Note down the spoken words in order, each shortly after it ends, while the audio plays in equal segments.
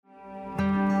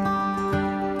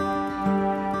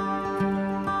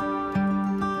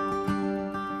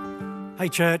Hey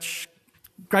church,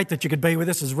 great that you could be with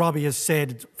us. As Robbie has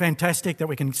said, it's fantastic that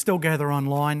we can still gather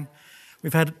online.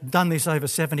 We've done this over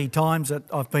 70 times that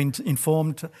I've been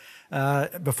informed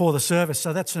before the service,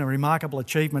 so that's a remarkable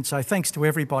achievement. So thanks to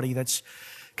everybody that's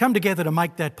come together to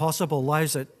make that possible,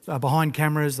 those that are behind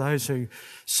cameras, those who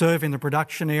serve in the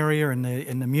production area and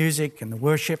in the music and the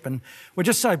worship. And we're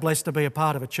just so blessed to be a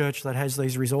part of a church that has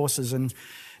these resources, and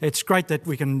it's great that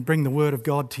we can bring the Word of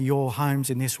God to your homes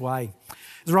in this way.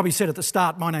 As Robbie said at the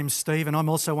start, my name's Steve and I'm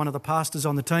also one of the pastors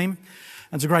on the team.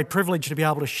 And it's a great privilege to be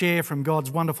able to share from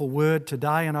God's wonderful Word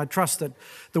today, and I trust that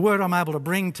the Word I'm able to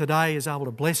bring today is able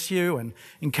to bless you and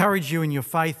encourage you in your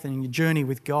faith and in your journey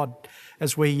with God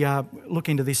as we look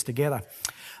into this together.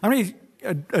 I'm really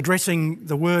addressing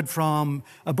the Word from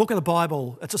a book of the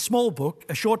Bible. It's a small book,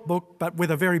 a short book, but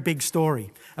with a very big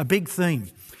story, a big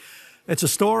theme. It's a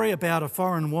story about a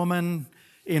foreign woman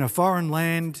in a foreign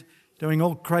land doing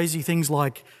all crazy things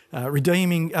like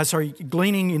gleaning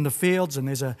in the fields, and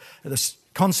there's this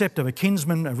concept of a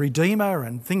kinsman, a redeemer,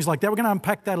 and things like that. We're going to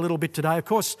unpack that a little bit today. Of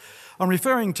course, I'm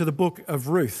referring to the book of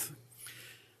Ruth.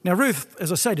 Now, Ruth,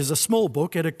 as I said, is a small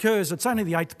book. It's only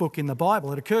the 8th book in the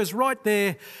Bible. It occurs right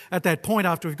there at that point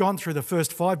after we've gone through the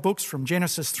first 5 books from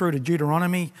Genesis through to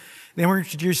Deuteronomy. Then we're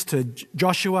introduced to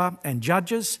Joshua and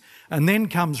Judges, and then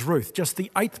comes Ruth, just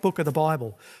the 8th book of the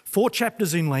Bible, 4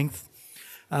 chapters in length.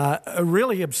 A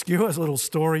really obscure little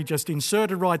story just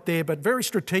inserted right there, but very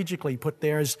strategically put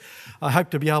there, as I hope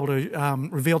to be able to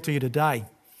reveal to you today.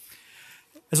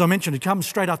 As I mentioned, it comes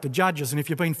straight after Judges, and if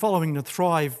you've been following the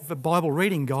Thrive Bible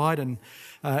Reading Guide and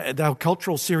our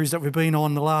cultural series that we've been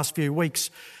on the last few weeks,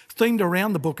 themed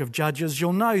around the book of Judges,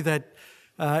 you'll know that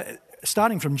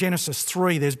starting from Genesis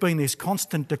 3, there's been this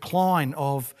constant decline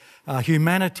of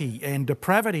humanity, and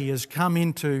depravity has come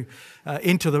into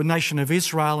the nation of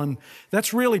Israel, and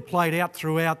that's really played out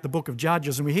throughout the book of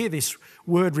Judges. And we hear this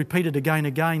word repeated again and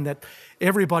again, that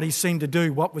everybody seemed to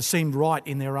do what seemed right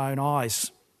in their own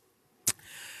eyes.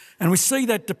 And we see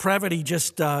that depravity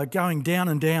just going down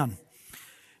and down.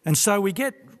 And so we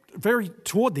get very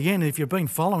toward the end, if you've been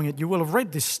following it, you will have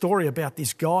read this story about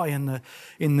this guy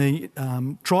in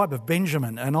the tribe of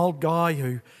Benjamin, an old guy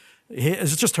who,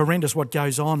 it's just horrendous what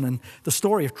goes on, and the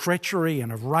story of treachery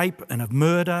and of rape and of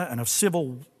murder and of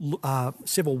civil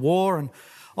war, and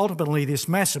ultimately this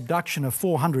mass abduction of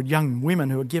 400 young women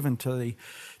who were given to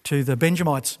the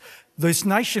Benjamites. This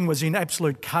nation was in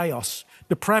absolute chaos.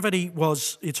 Depravity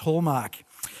was its hallmark.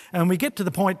 And we get to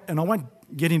the point, and I won't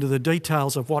get into the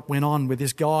details of what went on with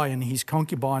this guy and his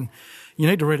concubine. You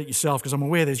need to read it yourself, because I'm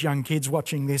aware there's young kids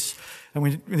watching this,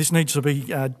 and this needs to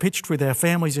be pitched with our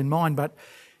families in mind. But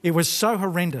it was so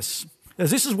horrendous.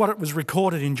 As this is what it was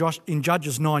recorded in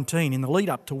Judges 19, in the lead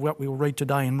up to what we will read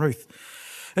today in Ruth.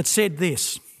 It said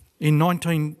this in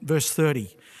 19 verse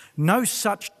 30, "No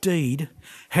such deed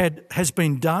has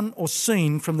been done or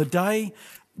seen from the day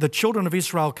the children of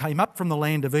Israel came up from the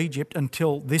land of Egypt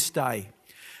until this day."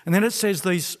 And then it says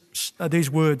these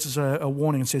words as a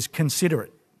warning. It says, "Consider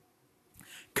it,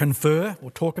 confer," or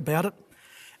talk about it,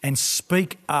 "and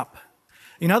speak up."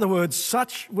 In other words,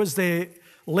 such was their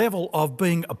level of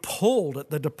being appalled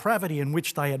at the depravity in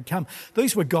which they had come.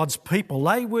 These were God's people.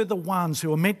 They were the ones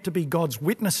who were meant to be God's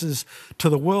witnesses to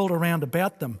the world around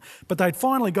about them. But they'd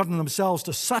finally gotten themselves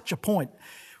to such a point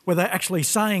where they're actually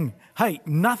saying, hey,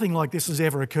 nothing like this has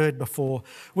ever occurred before.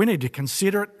 We need to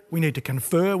consider it, we need to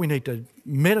confer, we need to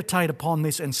meditate upon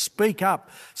this and speak up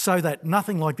so that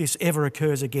nothing like this ever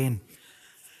occurs again.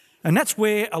 And that's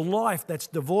where a life that's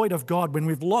devoid of God, when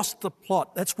we've lost the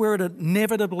plot, that's where it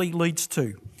inevitably leads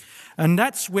to. And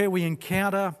that's where we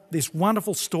encounter this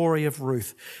wonderful story of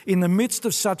Ruth. In the midst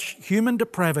of such human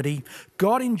depravity,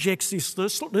 God injects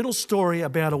this little story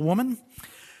about a woman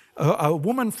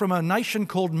from a nation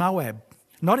called Moab,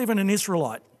 not even an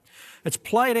Israelite. It's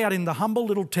played out in the humble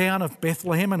little town of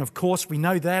Bethlehem, and of course we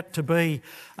know that to be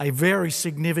a very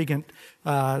significant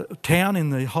town in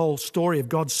the whole story of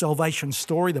God's salvation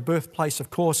story, the birthplace,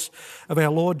 of course, of our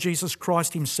Lord Jesus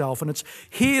Christ himself. And it's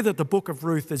here that the book of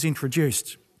Ruth is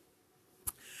introduced.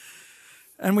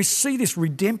 And we see this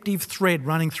redemptive thread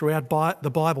running throughout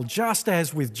the Bible, just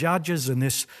as with Judges and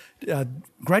this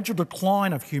gradual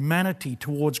decline of humanity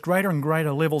towards greater and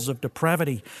greater levels of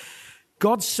depravity.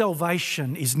 God's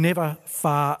salvation is never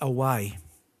far away.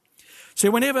 So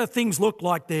whenever things look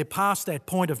like they're past that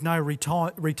point of no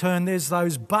return, there's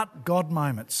those but God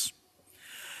moments.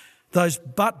 Those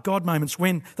but God moments,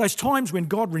 those times when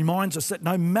God reminds us that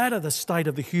no matter the state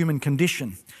of the human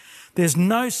condition, there's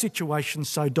no situation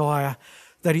so dire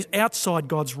that is outside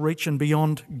God's reach and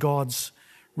beyond God's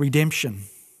redemption.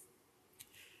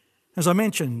 As I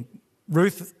mentioned,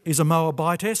 Ruth is a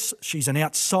Moabitess. She's an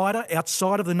outsider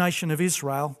outside of the nation of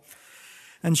Israel.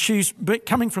 And she's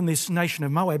coming from this nation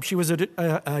of Moab. She was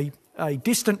a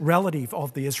distant relative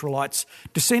of the Israelites,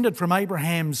 descended from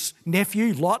Abraham's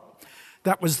nephew, Lot.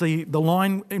 That was the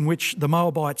line in which the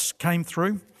Moabites came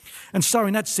through. And so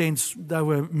in that sense, they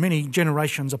were many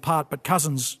generations apart, but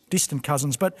cousins, distant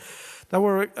cousins. But they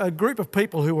were a group of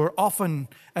people who were often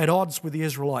at odds with the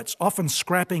Israelites, often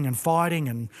scrapping and fighting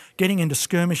and getting into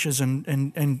skirmishes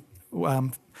and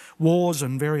wars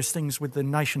and various things with the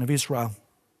nation of Israel.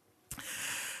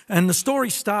 And the story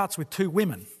starts with two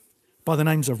women by the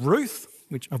names of Ruth,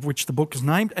 of which the book is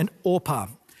named, and Orpah.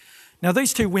 Now,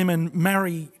 these two women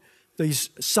marry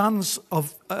these sons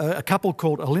of a couple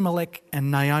called Elimelech and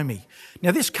Naomi.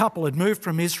 Now, this couple had moved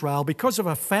from Israel because of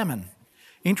a famine.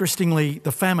 Interestingly,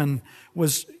 the famine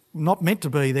was not meant to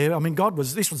be there. I mean,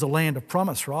 this was a land of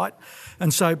promise, right?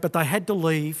 And so, but they had to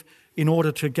leave in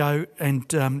order to go and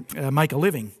make a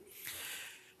living.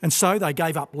 And so they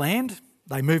gave up land.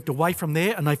 They moved away from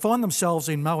there and they find themselves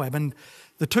in Moab. And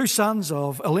the two sons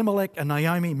of Elimelech and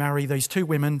Naomi marry these two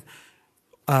women,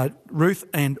 Ruth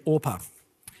and Orpah.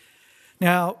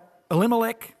 Now,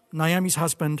 Elimelech, Naomi's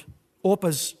husband,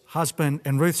 Orpah's husband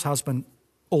and Ruth's husband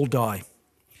all die.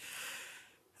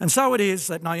 And so it is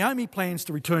that Naomi plans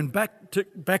to return back to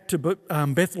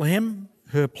Bethlehem,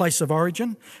 her place of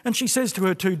origin, and she says to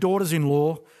her two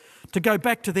daughters-in-law to go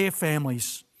back to their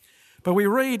families. But we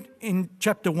read in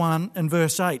chapter 1 and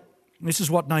verse 8, this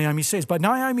is what Naomi says. But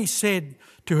Naomi said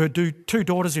to her two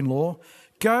daughters-in-law,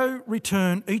 "Go,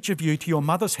 return each of you to your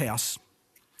mother's house.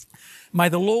 May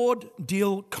the Lord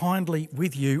deal kindly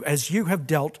with you as you have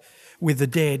dealt with the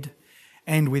dead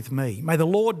and with me. May the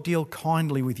Lord deal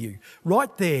kindly with you."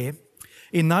 Right there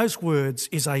in those words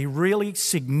is a really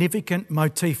significant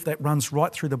motif that runs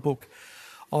right through the book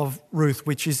of Ruth,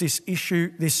 which is this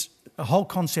issue, this whole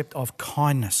concept of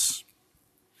kindness.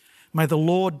 May the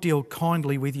Lord deal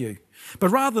kindly with you. But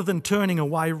rather than turning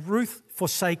away, Ruth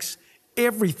forsakes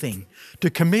everything to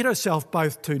commit herself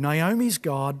both to Naomi's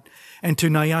God and to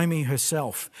Naomi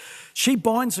herself. She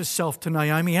binds herself to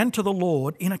Naomi and to the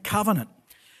Lord in a covenant.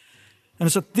 And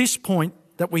it's at this point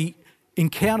that we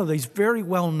encounter these very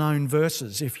well-known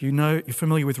verses, if you're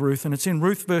familiar with Ruth, and it's in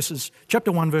Ruth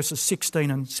chapter 1, verses 16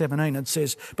 and 17. It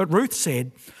says, "But Ruth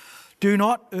said, 'Do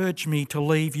not urge me to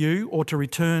leave you or to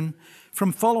return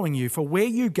from following you, for where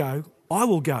you go, I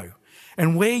will go,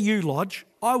 and where you lodge,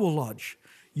 I will lodge.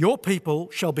 Your people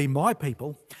shall be my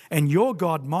people, and your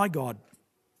God my God.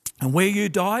 And where you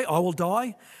die, I will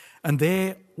die, and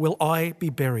there will I be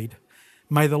buried.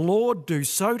 May the Lord do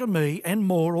so to me, and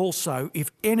more also,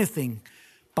 if anything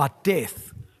but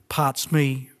death parts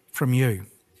me from you.'"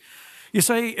 You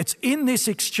see, it's in this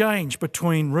exchange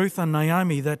between Ruth and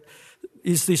Naomi that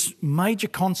is this major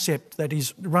concept that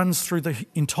runs through the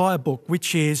entire book,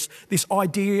 which is this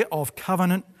idea of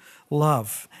covenant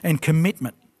love and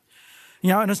commitment.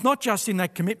 And it's not just in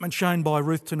that commitment shown by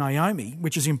Ruth to Naomi,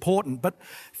 which is important, but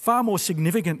far more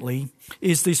significantly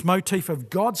is this motif of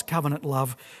God's covenant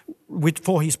love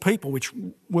for his people, which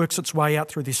works its way out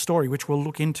through this story, which we'll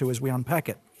look into as we unpack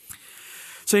it.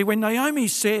 See, when Naomi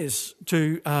says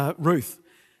to Ruth,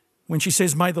 when she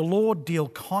says, "May the Lord deal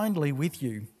kindly with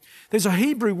you," there's a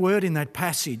Hebrew word in that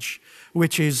passage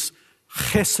which is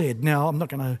chesed. Now, I'm not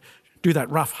going to do that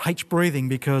rough H breathing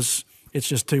because it's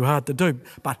just too hard to do,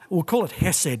 but we'll call it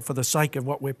hesed for the sake of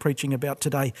what we're preaching about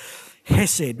today.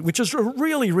 Hesed, which is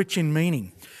really rich in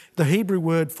meaning. The Hebrew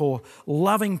word for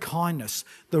loving kindness,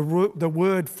 the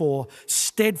word for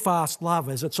steadfast love,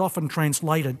 as it's often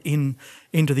translated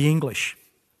into the English.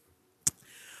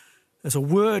 There's a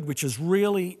word which is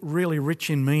really, really rich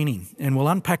in meaning, and we'll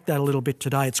unpack that a little bit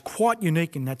today. It's quite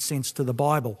unique in that sense to the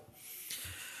Bible.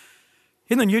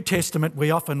 In the New Testament, we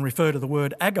often refer to the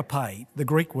word agape, the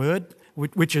Greek word,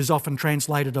 which is often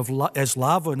translated as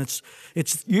love, and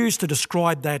it's used to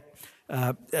describe that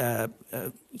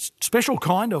special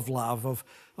kind of love,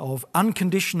 of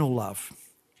unconditional love.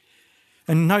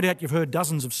 And no doubt you've heard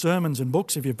dozens of sermons and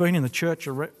books if you've been in the church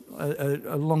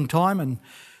a long time, and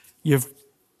you've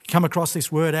come across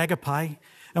this word agape,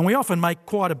 and we often make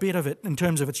quite a bit of it in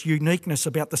terms of its uniqueness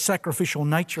about the sacrificial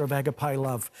nature of agape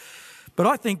love. But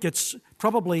I think it's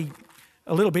probably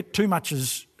a little bit too much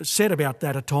is said about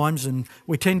that at times, and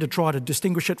we tend to try to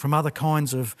distinguish it from other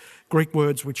kinds of Greek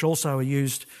words which also are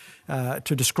used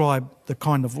to describe the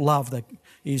kind of love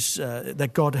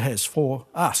that God has for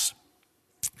us.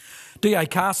 D.A.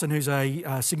 Carson, who's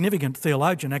a significant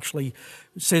theologian, actually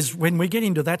says when we get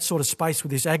into that sort of space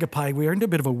with this agape, we're into a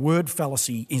bit of a word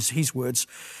fallacy, is his words.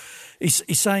 He's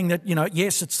saying that,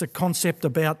 yes, it's the concept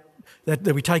about that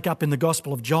we take up in the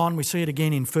Gospel of John. We see it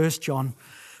again in 1 John.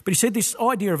 But he said this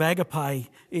idea of agape,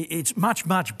 it's much,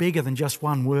 much bigger than just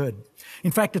one word.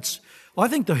 In fact, I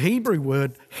think the Hebrew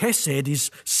word hesed is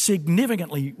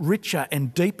significantly richer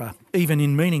and deeper, even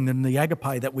in meaning, than the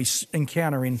agape that we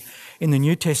encounter in the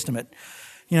New Testament.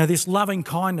 You know, this loving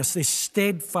kindness, this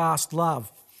steadfast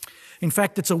love. In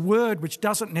fact, it's a word which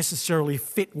doesn't necessarily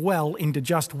fit well into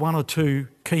just one or two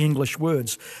key English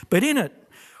words. But in it,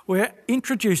 we're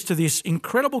introduced to this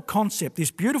incredible concept,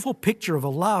 this beautiful picture of a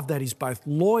love that is both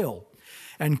loyal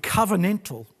and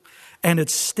covenantal, and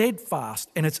it's steadfast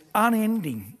and it's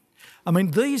unending. I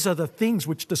mean, these are the things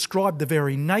which describe the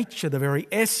very nature, the very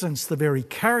essence, the very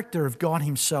character of God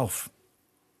himself.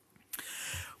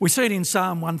 We see it in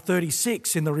Psalm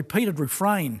 136 in the repeated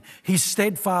refrain, his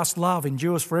steadfast love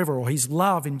endures forever, or his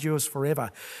love endures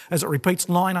forever, as it repeats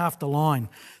line after line.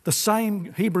 The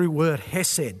same Hebrew word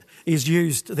hesed is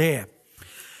used there.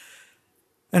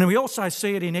 And we also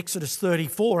see it in Exodus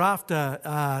 34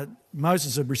 after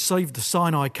Moses had received the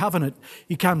Sinai covenant.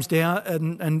 He comes down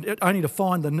and only to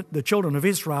find the children of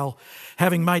Israel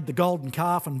having made the golden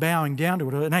calf and bowing down to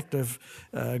it, an act of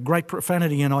great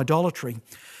profanity and idolatry.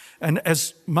 And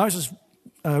as Moses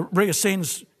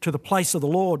reascends to the place of the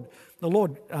Lord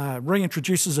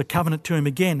reintroduces a covenant to him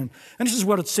again. And this is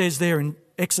what it says there in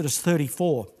Exodus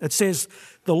 34. It says,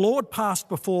 "The Lord passed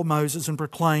before Moses and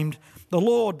proclaimed, 'The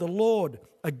Lord,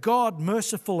 a God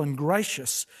merciful and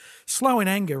gracious, slow in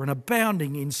anger and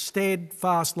abounding in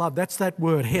steadfast love.'" That's that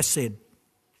word, hesed.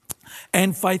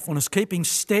 "And faithfulness, keeping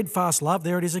steadfast love,"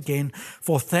 there it is again,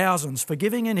 "for thousands,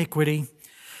 forgiving iniquity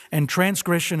and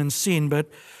transgression and sin, but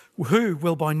who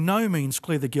will by no means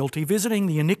clear the guilty, visiting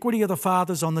the iniquity of the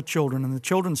fathers on the children and the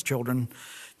children's children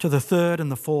to the third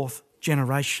and the fourth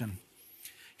generation."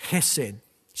 Hesed,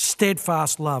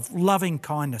 steadfast love, loving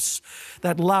kindness,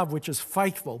 that love which is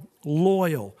faithful,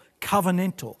 loyal,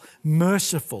 covenantal,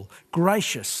 merciful,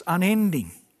 gracious,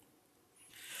 unending.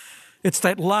 It's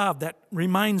that love that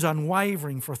remains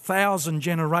unwavering for 1,000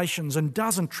 generations and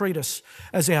doesn't treat us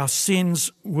as our sins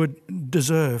would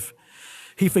deserve.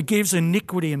 He forgives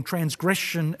iniquity and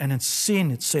transgression and sin,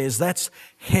 it says. That's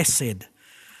hesed.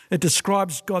 It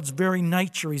describes God's very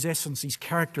nature, his essence, his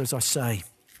character, as I say.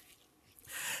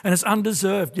 And it's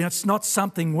undeserved. You know, it's not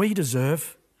something we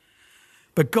deserve.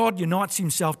 But God unites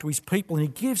himself to his people and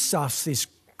he gives us this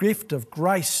gift of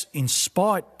grace in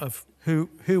spite of who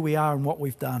we are and what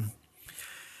we've done.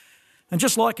 And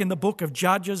just like in the book of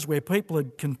Judges, where people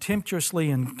had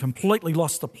contemptuously and completely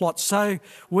lost the plot, so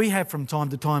we have from time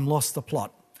to time lost the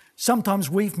plot. Sometimes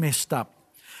we've messed up.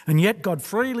 And yet God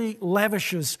freely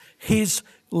lavishes his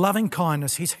loving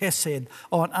kindness, his hesed,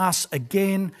 on us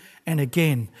again and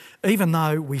again. Even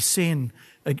though we sin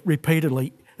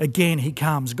repeatedly, again he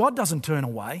comes. God doesn't turn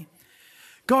away.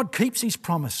 God keeps his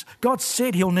promise. God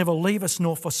said he'll never leave us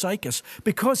nor forsake us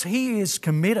because he is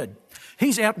committed.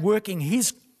 He's outworking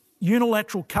his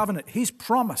unilateral covenant, his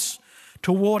promise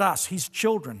toward us, his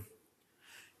children.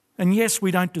 And yes,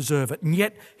 we don't deserve it, and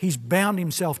yet he's bound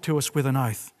himself to us with an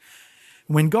oath.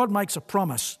 When God makes a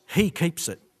promise, he keeps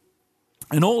it.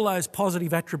 And all those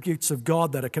positive attributes of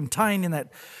God that are contained in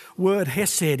that word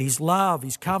hesed, his love,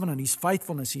 his covenant, his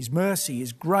faithfulness, his mercy,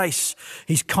 his grace,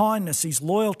 his kindness, his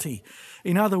loyalty.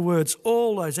 In other words,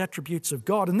 all those attributes of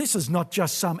God. And this is not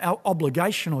just some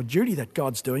obligation or duty that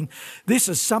God's doing. This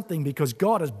is something because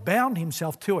God has bound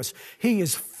himself to us. He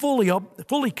is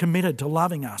fully committed to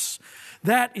loving us.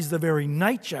 That is the very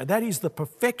nature, that is the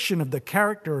perfection of the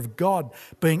character of God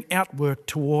being outworked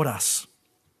toward us.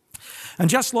 And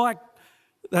just like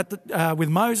that with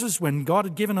Moses, when God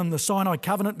had given them the Sinai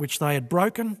covenant, which they had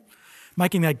broken,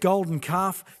 making that golden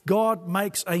calf, God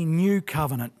makes a new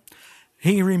covenant.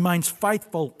 He remains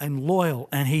faithful and loyal,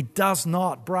 and he does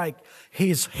not break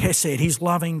his hesed, his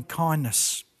loving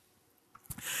kindness.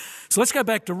 So let's go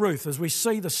back to Ruth as we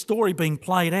see the story being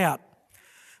played out,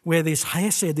 where this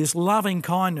hesed, this loving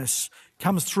kindness,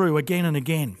 comes through again and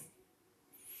again.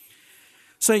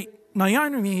 See,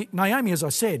 Naomi, as I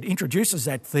said, introduces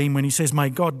that theme when he says, "May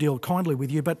God deal kindly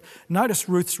with you." But notice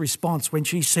Ruth's response when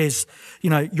she says,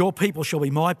 "Your people shall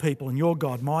be my people and your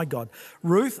God my God."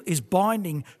 Ruth is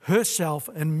binding herself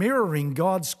and mirroring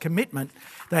God's commitment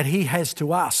that he has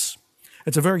to us.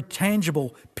 It's a very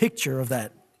tangible picture of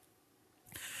that.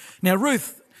 Now,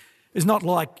 Ruth is not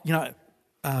like,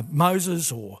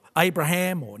 Moses or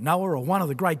Abraham or Noah or one of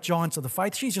the great giants of the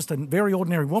faith. She's just a very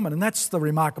ordinary woman, and that's the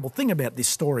remarkable thing about this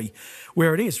story,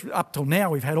 where it is. Up till now,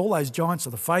 we've had all those giants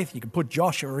of the faith. You can put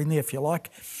Joshua in there if you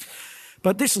like.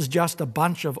 But this is just a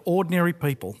bunch of ordinary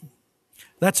people.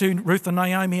 That's who Ruth and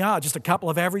Naomi are, just a couple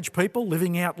of average people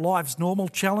living out life's normal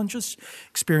challenges,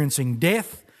 experiencing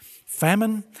death,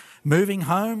 famine, moving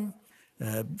home,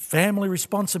 family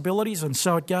responsibilities, and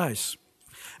so it goes.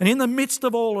 And in the midst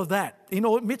of all of that, in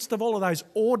the midst of all of those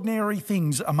ordinary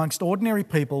things amongst ordinary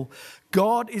people,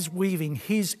 God is weaving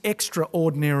his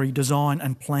extraordinary design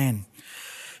and plan.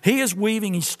 He is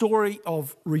weaving his story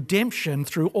of redemption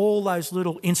through all those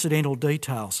little incidental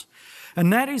details.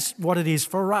 And that is what it is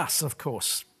for us, of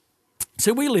course.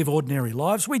 So we live ordinary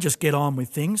lives. We just get on with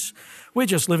things. We're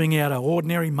just living out our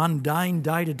ordinary, mundane,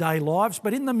 day-to-day lives.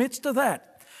 But in the midst of that,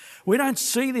 we don't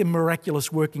see the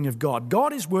miraculous working of God.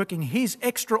 God is working his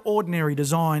extraordinary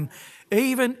design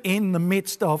even in the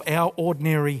midst of our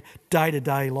ordinary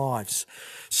day-to-day lives.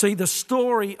 See, the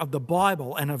story of the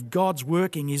Bible and of God's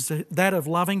working is that of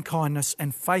loving kindness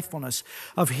and faithfulness,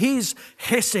 of his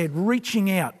hesed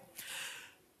reaching out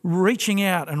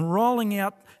and rolling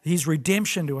out his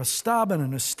redemption to a stubborn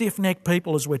and a stiff-necked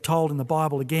people, as we're told in the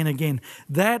Bible again and again.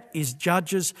 That is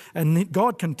Judges, and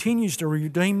God continues to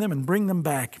redeem them and bring them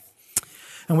back.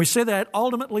 And we see that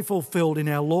ultimately fulfilled in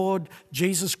our Lord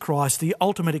Jesus Christ, the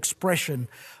ultimate expression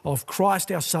of Christ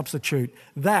our substitute.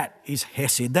 That is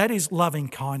hesed. That is loving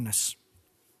kindness.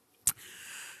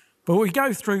 But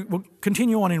we'll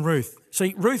continue on in Ruth.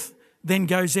 See, Ruth then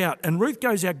goes out, and Ruth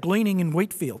goes out gleaning in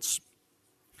wheat fields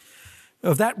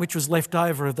of that which was left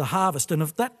over of the harvest. And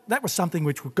of that was something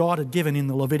which God had given in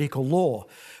the Levitical law,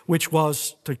 which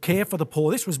was to care for the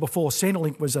poor. This was before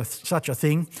Centrelink was such a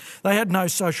thing. They had no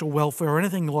social welfare or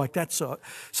anything like that. So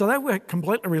they were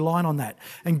completely relying on that.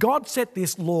 And God set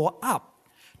this law up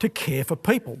to care for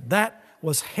people. That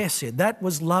was hesed. That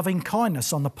was loving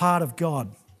kindness on the part of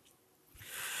God.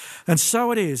 And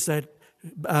so it is that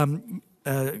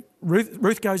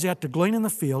Ruth goes out to glean in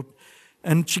the field.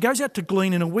 And she goes out to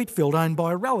glean in a wheat field owned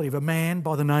by a relative, a man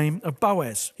by the name of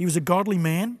Boaz. He was a godly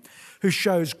man who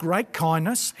shows great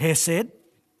kindness, hesed.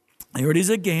 Here it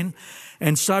is again.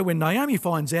 And so when Naomi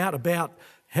finds out about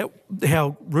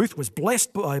how Ruth was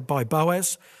blessed by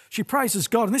Boaz, she praises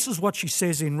God. And this is what she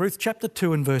says in Ruth chapter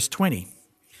 2 and verse 20. It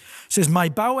says, "May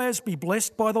Boaz be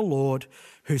blessed by the Lord,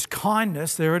 whose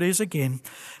kindness," there it is again,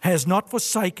 "has not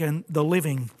forsaken the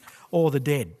living or the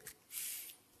dead."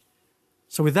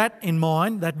 So with that in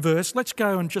mind, that verse, let's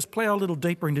go and just plough a little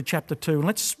deeper into chapter 2 and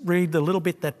let's read the little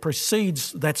bit that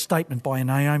precedes that statement by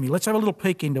Naomi. Let's have a little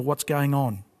peek into what's going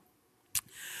on.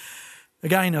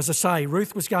 Again, as I say,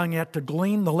 Ruth was going out to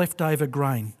glean the leftover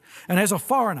grain. And as a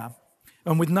foreigner,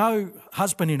 and with no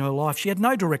husband in her life, she had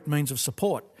no direct means of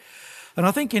support. And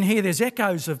I think in here there's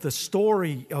echoes of the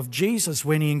story of Jesus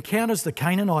when he encounters the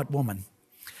Canaanite woman.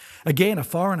 Again, a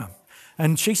foreigner.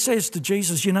 And she says to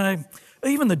Jesus, you know,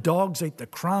 even the dogs eat the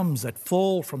crumbs that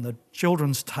fall from the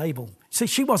children's table. See,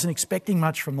 she wasn't expecting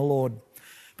much from the Lord,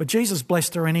 but Jesus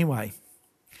blessed her anyway.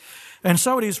 And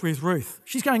so it is with Ruth.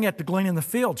 She's going out to glean in the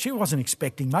field. She wasn't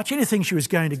expecting much. Anything she was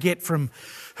going to get from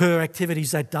her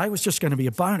activities that day was just going to be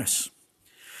a bonus.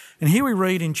 And here we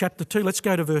read in chapter 2, let's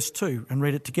go to verse 2 and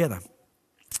read it together.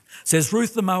 It says,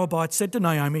 "Ruth the Moabite said to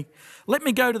Naomi, 'Let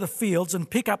me go to the fields and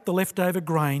pick up the leftover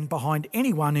grain behind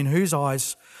anyone in whose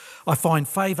eyes I find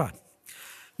favour.'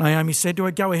 Naomi said to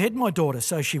her, 'Go ahead, my daughter.'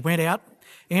 So she went out,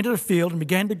 entered a field and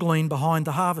began to glean behind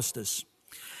the harvesters.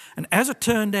 And as it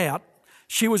turned out,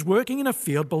 she was working in a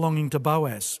field belonging to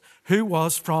Boaz, who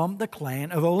was from the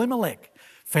clan of Elimelech."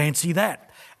 Fancy that,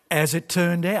 as it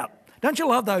turned out. Don't you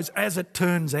love those as it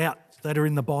turns out that are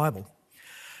in the Bible?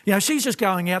 You know, she's just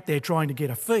going out there trying to get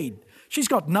a feed. She's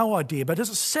got no idea, but as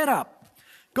a setup,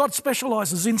 God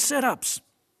specialises in setups.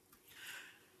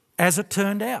 As it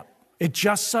turned out, it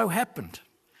just so happened.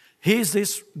 Here's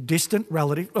this distant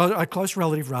relative, a close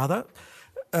relative rather,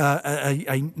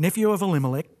 a nephew of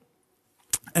Elimelech,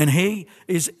 and he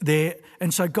is there.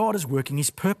 And so God is working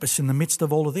his purpose in the midst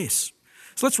of all of this.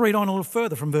 So let's read on a little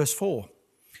further from verse 4.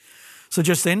 "So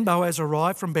just then Boaz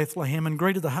arrived from Bethlehem and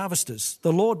greeted the harvesters.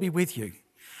 'The Lord be with you.'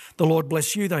 'The Lord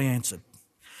bless you,' they answered.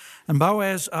 And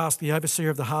Boaz asked the overseer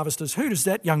of the harvesters, 'Who does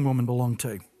that young woman belong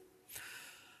to?'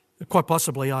 Quite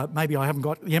possibly, maybe I haven't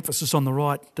got the emphasis on the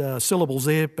right syllables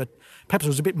there, but perhaps it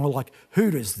was a bit more like,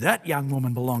 'Who does that young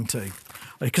woman belong to?'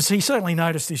 Because he certainly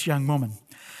noticed this young woman.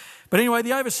 But anyway,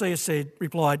 the overseer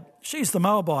replied, 'She's the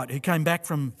Moabite who came back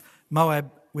from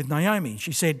Moab with Naomi.'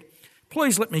 She said,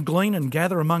 'Please let me glean and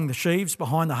gather among the sheaves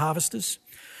behind the harvesters.'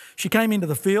 She came into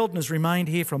the field and has remained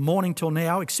here from morning till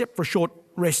now, except for a short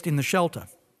rest in the shelter.'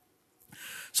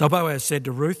 So Boaz said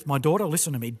to Ruth, 'My daughter,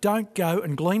 listen to me. Don't go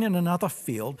and glean in another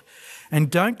field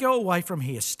and don't go away from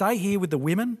here. Stay here with the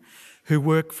women who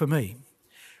work for me.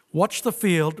 Watch the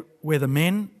field where the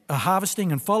men are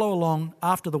harvesting and follow along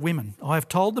after the women. I have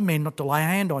told the men not to lay a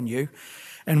hand on you,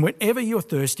 and whenever you are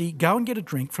thirsty, go and get a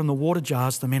drink from the water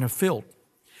jars the men have filled."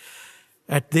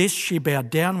 At this, she bowed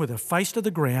down with her face to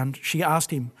the ground. She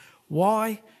asked him,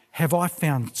 "Why have I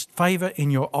found favour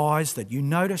in your eyes that you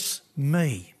notice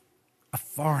me, a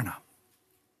foreigner?"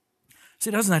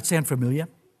 See, doesn't that sound familiar?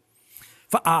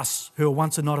 For us who were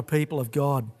once not a people of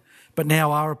God, but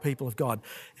now are a people of God,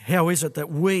 how is it that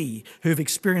we who've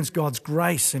experienced God's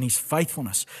grace and his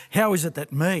faithfulness, how is it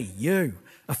that me, you,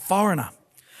 a foreigner,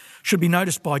 should be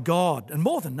noticed by God, and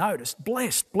more than noticed,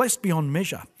 blessed beyond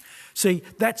measure? See,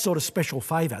 that sort of special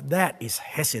favour, that is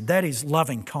hesed, that is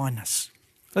loving kindness.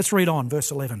 Let's read on,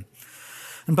 verse 11.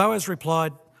 And Boaz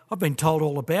replied, "I've been told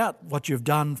all about what you've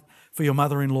done for your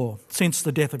mother-in-law since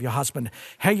the death of your husband,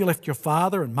 how you left your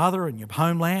father and mother and your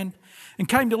homeland and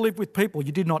came to live with people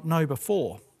you did not know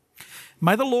before.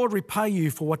 May the Lord repay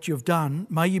you for what you have done.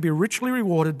 May you be richly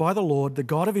rewarded by the Lord, the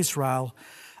God of Israel,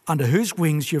 under whose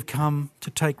wings you have come to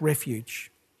take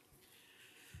refuge."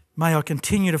 "May I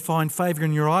continue to find favour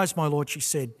in your eyes, my lord," she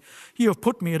said. "You have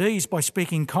put me at ease by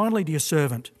speaking kindly to your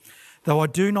servant, though I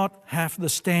do not have the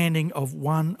standing of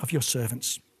one of your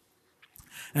servants."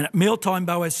 And at mealtime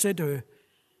Boaz said to her,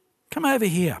 "Come over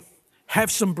here,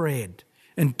 have some bread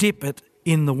and dip it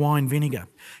in the wine vinegar."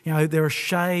 You know, there are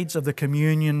shades of the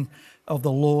communion of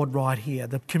the Lord right here.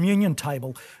 The communion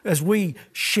table, as we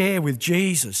share with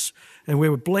Jesus and we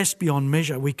were blessed beyond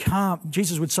measure,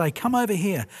 Jesus would say, "Come over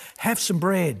here, have some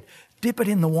bread, dip it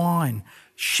in the wine,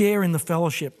 share in the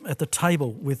fellowship at the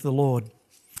table with the Lord."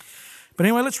 But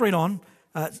anyway, let's read on.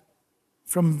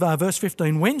 From verse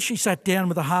 15, when she sat down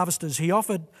with the harvesters, he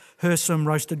offered her some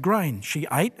roasted grain. She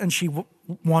ate and she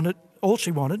wanted all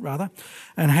she wanted,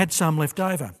 and had some left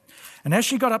over. And as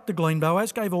she got up to glean,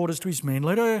 Boaz gave orders to his men,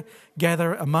 "Let her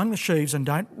gather among the sheaves and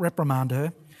don't reprimand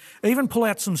her. Even pull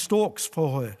out some stalks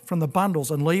for her from the bundles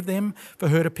and leave them for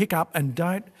her to pick up and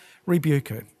don't rebuke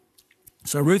her."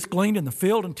 So Ruth gleaned in the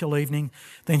field until evening.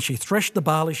 Then she threshed the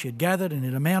barley she had gathered, and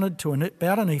it amounted to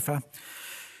about an ephah.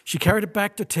 She carried it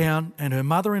back to town, and her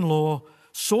mother-in-law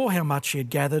saw how much she had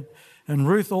gathered, and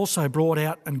Ruth also brought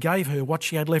out and gave her what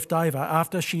she had left over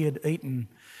after she had eaten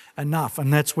enough.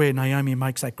 And that's where Naomi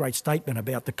makes that great statement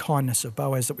about the kindness of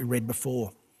Boaz that we read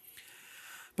before.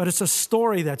 But it's a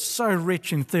story that's so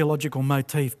rich in theological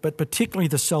motif, but particularly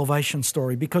the salvation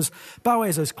story, because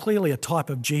Boaz is clearly a type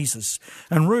of Jesus,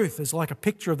 and Ruth is like a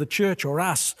picture of the church, or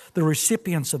us, the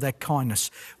recipients of that kindness.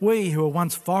 We who were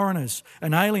once foreigners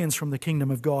and aliens from the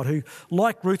kingdom of God, who,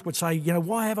 like Ruth, would say, "You know,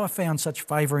 why have I found such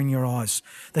favour in your eyes,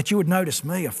 that you would notice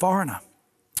me, a foreigner?"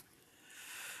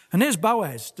 And there's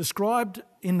Boaz, described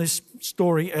in this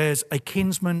story as a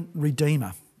kinsman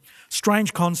redeemer.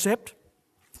 Strange concept.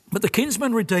 But the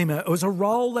kinsman redeemer was a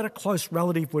role that a close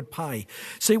relative would play.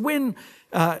 See, when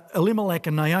Elimelech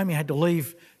and Naomi had to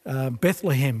leave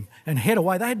Bethlehem and head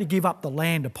away, they had to give up the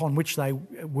land upon which they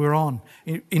were on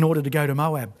in order to go to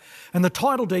Moab. And the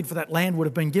title deed for that land would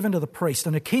have been given to the priest.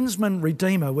 And a kinsman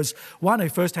redeemer was one who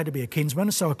first had to be a kinsman,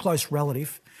 so a close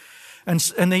relative.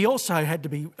 And he also had to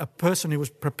be a person who was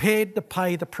prepared to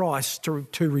pay the price to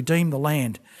redeem the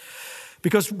land.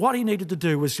 Because what he needed to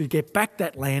do was to get back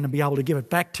that land and be able to give it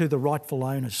back to the rightful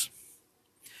owners.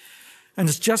 And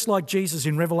it's just like Jesus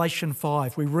in Revelation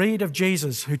 5. We read of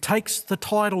Jesus who takes the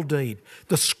title deed,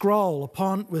 the scroll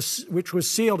which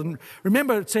was sealed. And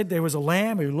remember, it said there was a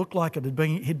lamb who looked like it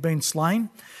had been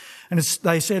slain. And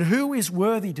they said, "Who is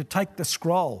worthy to take the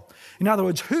scroll?" In other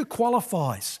words, who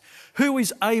qualifies? Who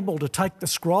is able to take the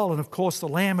scroll? And of course, the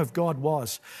Lamb of God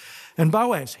was. And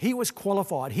Boaz, he was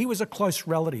qualified. He was a close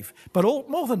relative. But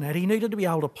more than that, he needed to be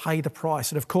able to pay the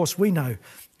price. And of course, we know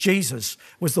Jesus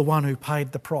was the one who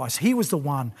paid the price. He was the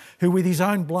one who, with his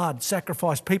own blood,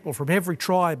 sacrificed people from every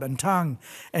tribe and tongue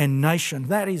and nation.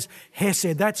 That is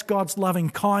Hesed. That's God's loving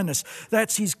kindness.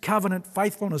 That's his covenant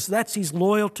faithfulness. That's his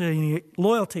loyalty,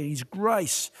 his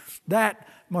grace. That,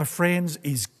 my friends,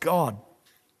 is God.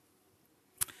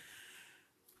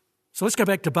 So let's go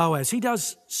back to Boaz. He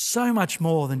does so much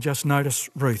more than just notice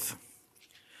Ruth.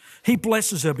 He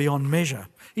blesses her beyond measure.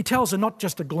 He tells her not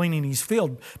just to glean in his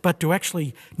field, but to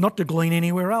actually not to glean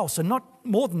anywhere else, and not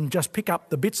more than just pick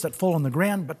up the bits that fall on the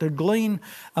ground, but to glean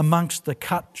amongst the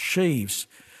cut sheaves.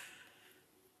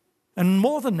 And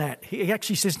more than that, he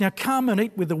actually says, "Now come and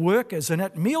eat with the workers." And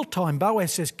at mealtime,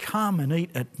 Boaz says, "Come and eat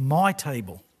at my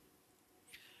table."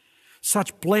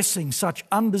 Such blessing, such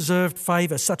undeserved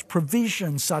favour, such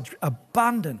provision, such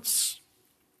abundance.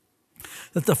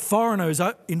 that the foreigner is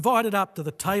invited up to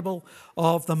the table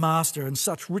of the master, and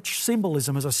such rich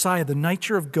symbolism, as I say, of the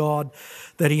nature of God,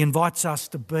 that he invites us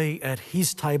to be at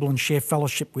his table and share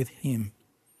fellowship with him.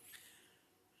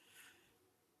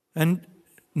 And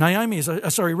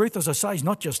Ruth, as I say, is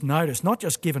not just noticed, not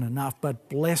just given enough, but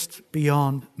blessed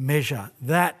beyond measure.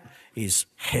 That is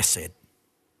Hesed.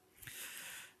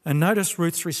 And notice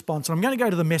Ruth's response. I'm going to go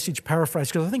to the Message paraphrase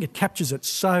because I think it captures it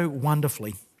so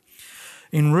wonderfully.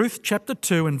 In Ruth chapter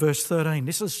 2 and verse 13,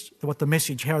 this is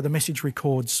how the Message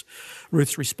records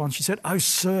Ruth's response. She said, "Oh,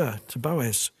 sir," to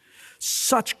Boaz,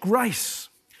 "such grace,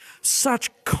 such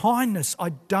kindness, I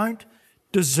don't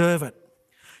deserve it.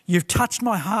 You've touched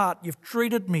my heart, you've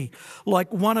treated me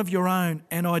like one of your own,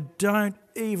 and I don't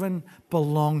even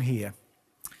belong here."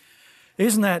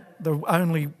 Isn't that the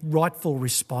only rightful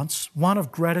response? One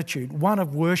of gratitude, one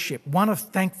of worship, one of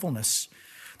thankfulness.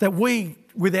 That we,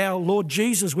 with our Lord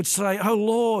Jesus, would say, "Oh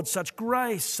Lord, such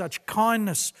grace, such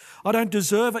kindness. I don't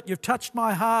deserve it. You've touched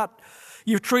my heart.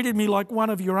 You've treated me like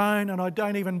one of your own, and I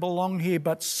don't even belong here.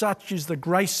 But such is the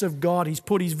grace of God. He's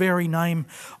put his very name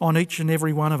on each and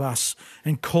every one of us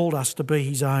and called us to be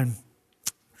his own."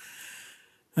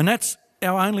 And that's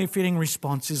our only fitting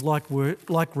response, is like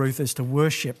Ruth, is to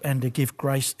worship and to give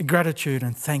grace, gratitude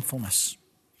and thankfulness.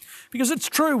 Because it's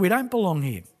true, we don't belong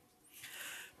here.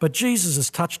 But Jesus has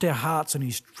touched our hearts and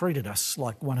he's treated us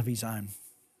like one of his own.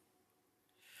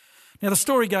 Now the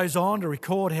story goes on to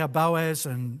record how Boaz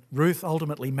and Ruth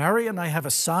ultimately marry, and they have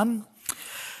a son,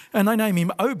 and they name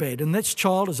him Obed, and this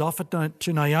child is offered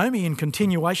to Naomi in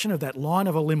continuation of that line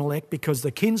of Elimelech, because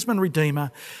the kinsman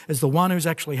redeemer is the one who's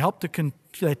actually helped to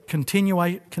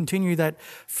continue that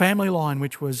family line,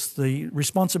 which was the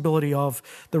responsibility of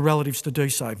the relatives to do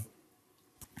so.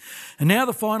 And now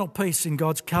the final piece in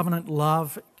God's covenant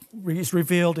love is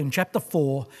revealed in chapter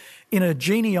 4 in a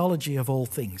genealogy of all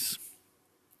things.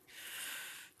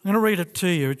 I'm going to read it to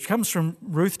you. It comes from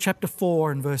Ruth chapter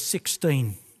 4 and verse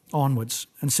 16 onwards,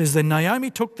 and says, "Then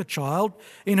Naomi took the child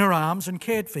in her arms and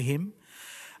cared for him.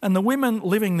 And the women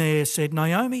living there said,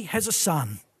 'Naomi has a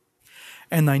son.'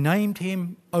 And they named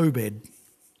him Obed.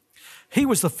 He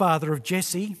was the father of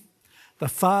Jesse, the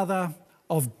father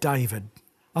of David."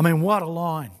 I mean, what a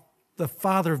line. The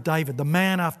father of David, the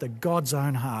man after God's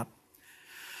own heart.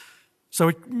 So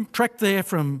we track there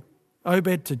from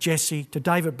Obed to Jesse to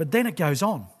David, but then it goes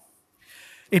on.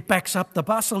 It backs up the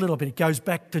bus a little bit. It goes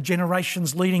back to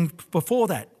generations leading before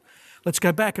that. Let's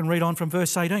go back and read on from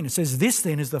verse 18. It says, "This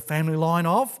then is the family line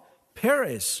of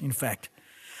Perez, in fact.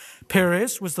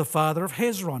 Perez was the father of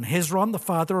Hezron, Hezron the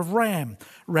father of Ram,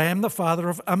 Ram the father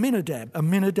of Amminadab,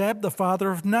 Amminadab the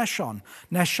father of Nahshon,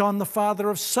 Nahshon the father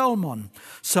of Salmon,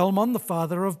 Salmon the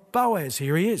father of Boaz,"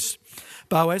 here he is,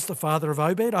 Boaz the father of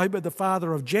Obed, Obed the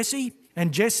father of Jesse,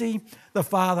 and Jesse the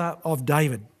father of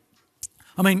David.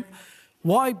 I mean,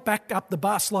 why back up the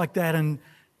bus like that and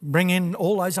bring in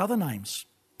all those other names?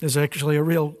 There's actually a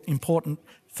real important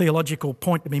theological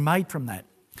point to be made from that.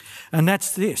 And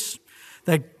that's this,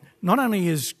 that not only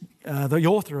is the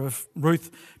author of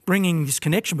Ruth bringing this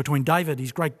connection between David,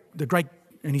 his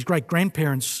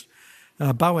great-grandparents,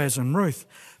 Boaz and Ruth,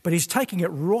 but he's taking it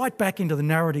right back into the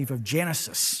narrative of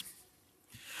Genesis.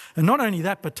 And not only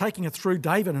that, but taking it through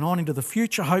David and on into the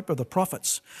future hope of the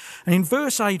prophets. And in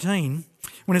verse 18,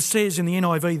 when it says in the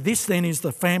NIV, "This then is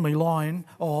the family line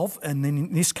of," and then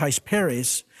in this case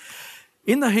Perez,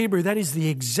 in the Hebrew that is the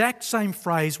exact same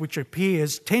phrase which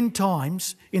appears 10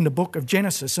 times in the book of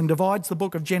Genesis and divides the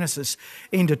book of Genesis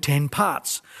into 10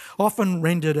 parts, often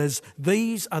rendered as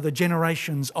 "these are the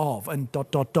generations of," and ...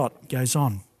 goes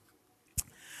on.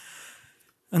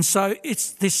 And so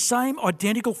it's this same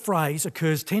identical phrase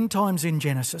occurs 10 times in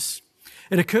Genesis.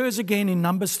 It occurs again in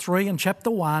Numbers 3 and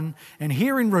chapter 1, and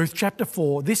here in Ruth chapter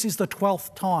 4, this is the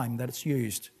 12th time that it's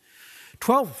used.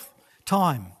 12th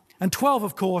time. And 12,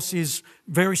 of course, is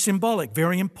very symbolic,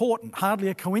 very important, hardly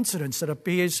a coincidence that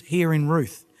appears here in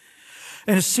Ruth.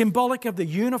 And it's symbolic of the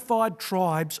unified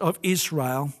tribes of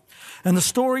Israel, and the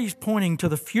story is pointing to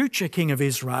the future king of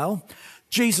Israel,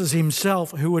 Jesus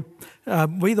himself, who would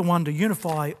be the one to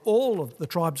unify all of the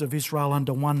tribes of Israel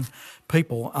under one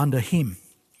people, under him.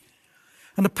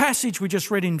 And the passage we just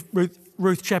read in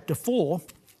Ruth chapter 4,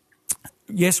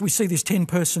 yes, we see this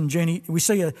 10-person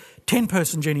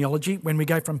genealogy when we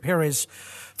go from Perez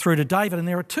through to David, and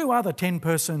there are two other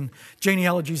 10-person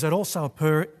genealogies that also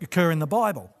occur in the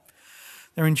Bible.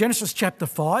 They're in Genesis chapter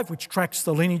 5, which tracks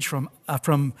the lineage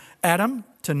from Adam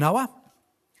to Noah.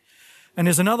 And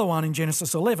there's another one in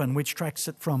Genesis 11, which tracks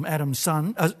it from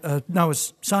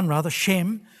Noah's son,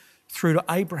 Shem, through to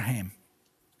Abraham.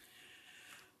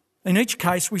 In each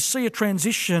case, we see a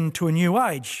transition to a new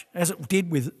age, as it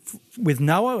did with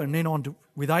Noah and then on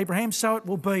with Abraham. So it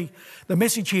will be, the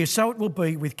message here, so it will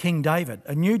be with King David,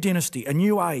 a new dynasty, a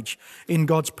new age in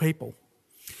God's people.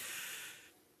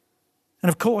 And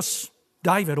of course,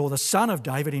 David, or the son of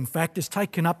David, in fact, is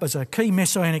taken up as a key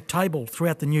messianic table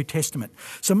throughout the New Testament.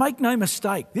 So make no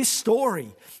mistake, this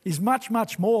story is much,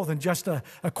 much more than just a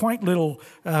quaint little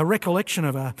recollection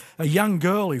of a young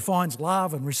girl who finds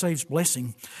love and receives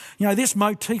blessing. You know, this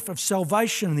motif of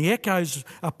salvation, the echoes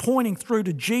are pointing through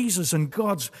to Jesus and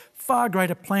God's far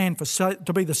greater plan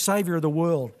to be the saviour of the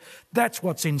world. That's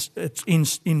what's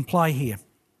in play here.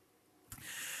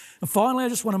 And finally, I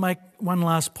just want to make one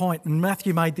last point, and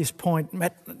Matthew made this point,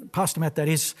 Pastor Matt, that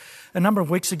is, a number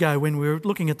of weeks ago when we were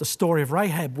looking at the story of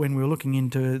Rahab, when we were looking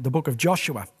into the book of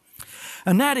Joshua.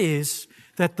 And that is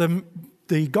that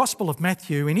the Gospel of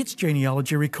Matthew, in its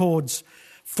genealogy, records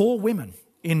 4 women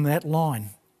in that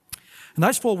line. And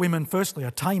those 4 women, firstly,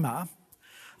 are Tamar.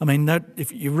 I mean,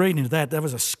 if you read into that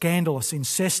was a scandalous,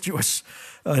 incestuous,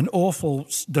 an awful,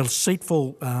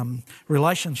 deceitful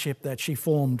relationship that she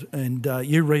formed, and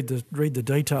you read the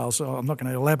details, so I'm not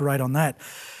going to elaborate on that.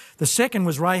 The second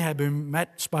was Rahab, whom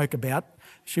Matt spoke about.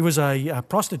 She was a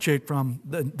prostitute from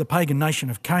the pagan nation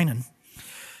of Canaan.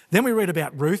 Then we read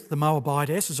about Ruth, the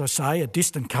Moabitess, as I say, a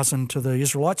distant cousin to the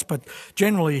Israelites, but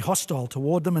generally hostile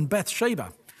toward them, and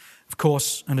Bathsheba, of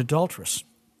course, an adulteress.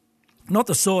 Not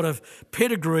the sort of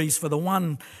pedigrees for the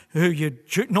one who you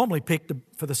normally pick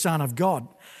for the Son of God.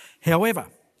 However,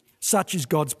 such is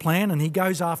God's plan, and he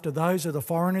goes after those are the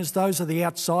foreigners, those are the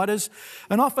outsiders,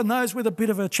 and often those with a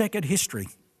bit of a checkered history.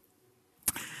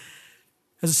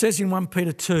 As it says in 1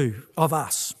 Peter 2, of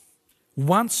us,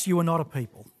 once you were not a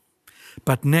people,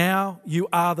 but now you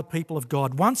are the people of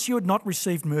God. Once you had not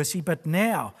received mercy, but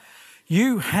now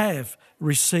you have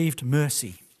received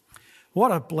mercy. What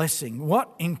a blessing,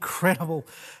 what incredible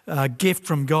gift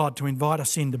from God to invite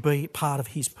us in to be part of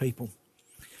his people.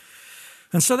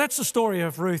 And so that's the story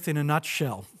of Ruth in a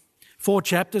nutshell. 4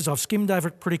 chapters, I've skimmed over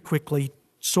it pretty quickly,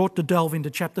 sought to delve into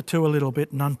chapter 2 a little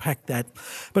bit and unpack that.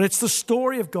 But it's the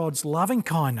story of God's loving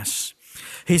kindness,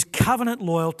 his covenant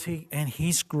loyalty and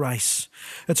his grace.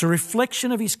 It's a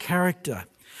reflection of his character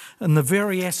and the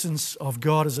very essence of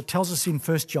God, as it tells us in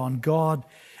 1 John, God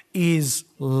is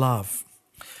love.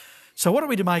 So what are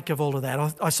we to make of all of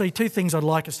that? I see 2 things I'd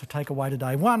like us to take away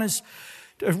today. One is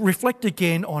to reflect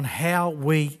again on how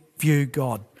we view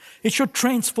God. It should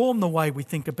transform the way we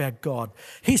think about God,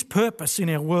 his purpose in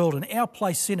our world and our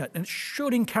place in it. And it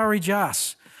should encourage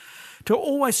us to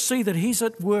always see that he's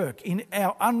at work in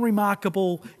our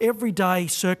unremarkable everyday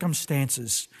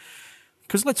circumstances.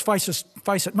 Because let's face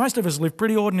it, most of us live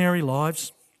pretty ordinary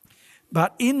lives.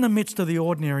 But in the midst of the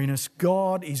ordinariness,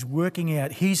 God is working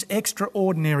out his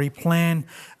extraordinary plan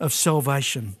of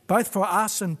salvation, both for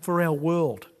us and for our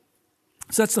world.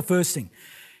 So that's the first thing,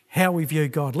 how we view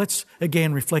God. Let's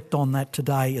again reflect on that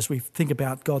today as we think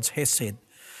about God's hesed.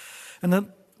 And the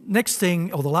next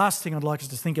thing, or the last thing I'd like us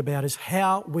to think about, is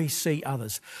how we see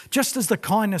others. Just as the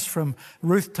kindness from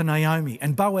Ruth to Naomi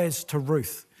and Boaz to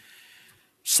Ruth,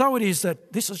 so it is that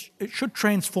it should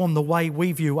transform the way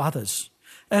we view others.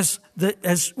 As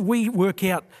we work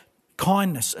out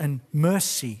kindness and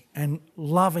mercy and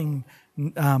loving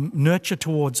nurture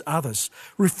towards others,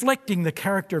 reflecting the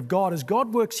character of God, as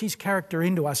God works his character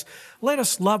into us, let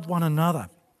us love one another.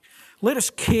 Let us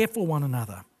care for one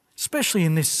another, especially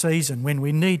in this season when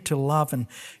we need to love and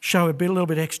show a little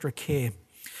bit extra care.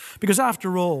 Because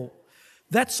after all,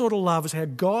 that sort of love is how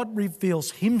God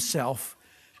reveals himself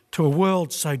to a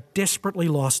world so desperately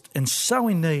lost and so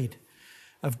in need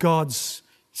of God's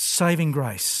saving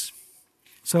grace.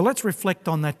 So let's reflect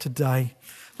on that today.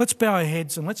 Let's bow our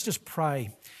heads and let's just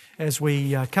pray as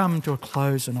we come to a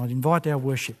close, and I'd invite our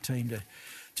worship team to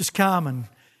just come and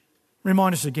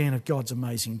remind us again of God's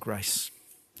amazing grace.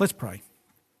 Let's pray.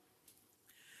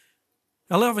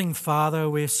 Our loving Father,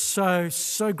 we're so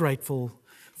grateful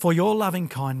for your loving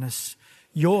kindness,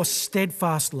 your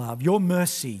steadfast love, your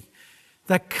mercy,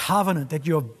 that covenant that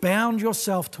you have bound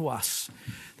yourself to us,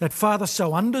 that, Father,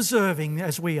 so undeserving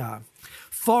as we are,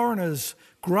 foreigners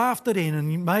grafted in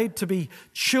and made to be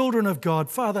children of God.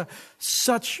 Father,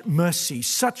 such mercy,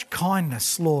 such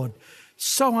kindness, Lord,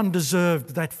 so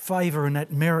undeserved, that favour and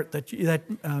that merit, that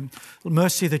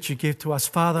mercy that you give to us.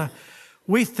 Father,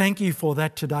 we thank you for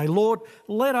that today. Lord,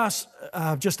 let us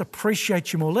just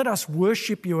appreciate you more. Let us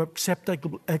worship you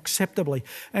acceptably,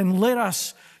 and let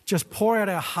us just pour out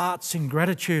our hearts in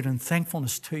gratitude and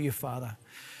thankfulness to you, Father.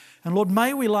 And Lord,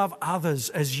 may we love others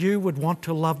as you would want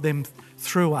to love them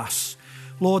through us.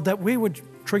 Lord, that we would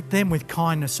Treat them with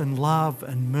kindness and love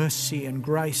and mercy and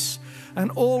grace and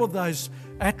all of those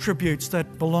attributes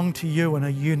that belong to you and are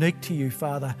unique to you,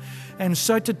 Father. And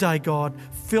so today, God,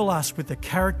 fill us with the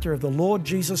character of the Lord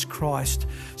Jesus Christ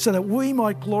so that we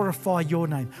might glorify your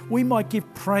name. We might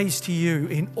give praise to you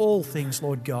in all things,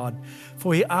 Lord God. For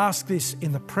we ask this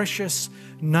in the precious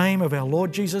name of our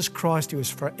Lord Jesus Christ, who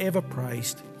is forever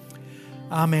praised.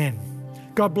 Amen.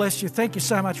 God bless you. Thank you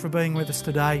so much for being with us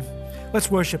today. Let's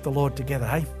worship the Lord together,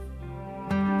 hey?